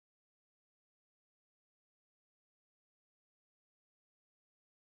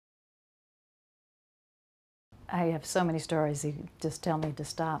I have so many stories, you just tell me to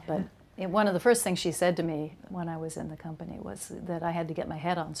stop. But one of the first things she said to me when I was in the company was that I had to get my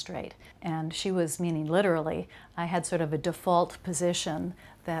head on straight. And she was meaning literally. I had sort of a default position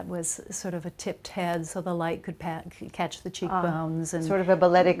that was sort of a tipped head so the light could catch the cheekbones. And sort of a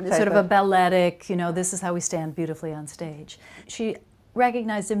balletic type sort of a balletic, you know, this is how we stand beautifully on stage. She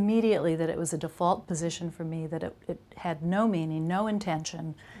recognized immediately that it was a default position for me, that it had no meaning, no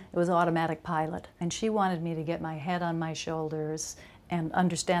intention. It was automatic pilot. And she wanted me to get my head on my shoulders and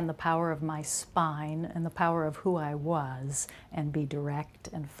understand the power of my spine and the power of who I was and be direct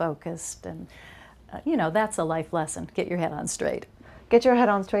and focused. And, you know, that's a life lesson. Get your head on straight. Get your head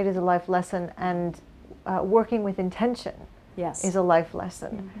on straight is a life lesson, and working with intention is a life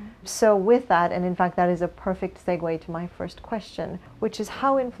lesson. So with that, and in fact that is a perfect segue to my first question, which is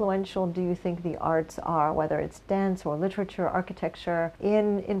how influential do you think the arts are, whether it's dance or literature, architecture,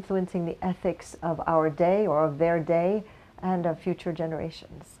 in influencing the ethics of our day or of their day and of future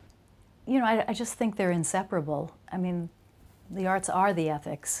generations? You know, I just think they're inseparable. I mean, the arts are the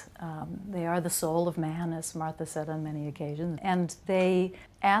ethics. They are the soul of man, as Martha said on many occasions. And they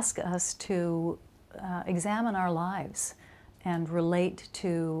ask us to examine our lives and relate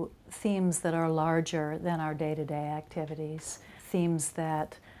to themes that are larger than our day-to-day activities, themes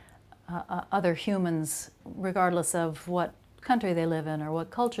that other humans, regardless of what country they live in or what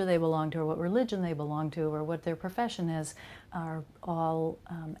culture they belong to or what religion they belong to or what their profession is, are all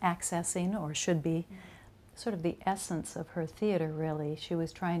accessing or should be. Sort of the essence of her theater, really. She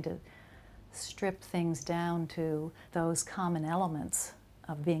was trying to strip things down to those common elements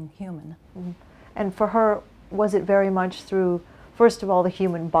of being human. And for her, was it very much through, first of all, the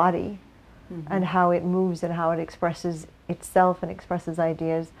human body and how it moves and how it expresses itself and expresses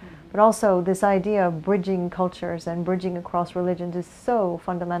ideas, but also this idea of bridging cultures and bridging across religions is so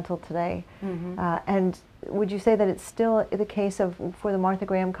fundamental today. And would you say that it's still the case for the Martha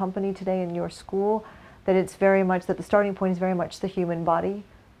Graham Company today in your school, that it's very much, that the starting point is very much the human body?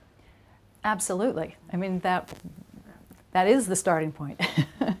 Absolutely. I mean, that is the starting point.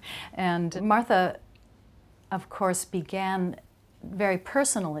 And Martha, of course, began very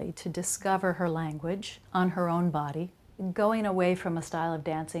personally to discover her language on her own body, going away from a style of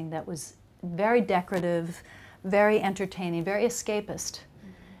dancing that was very decorative, very entertaining, very escapist.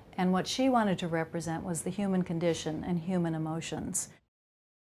 And what she wanted to represent was the human condition and human emotions.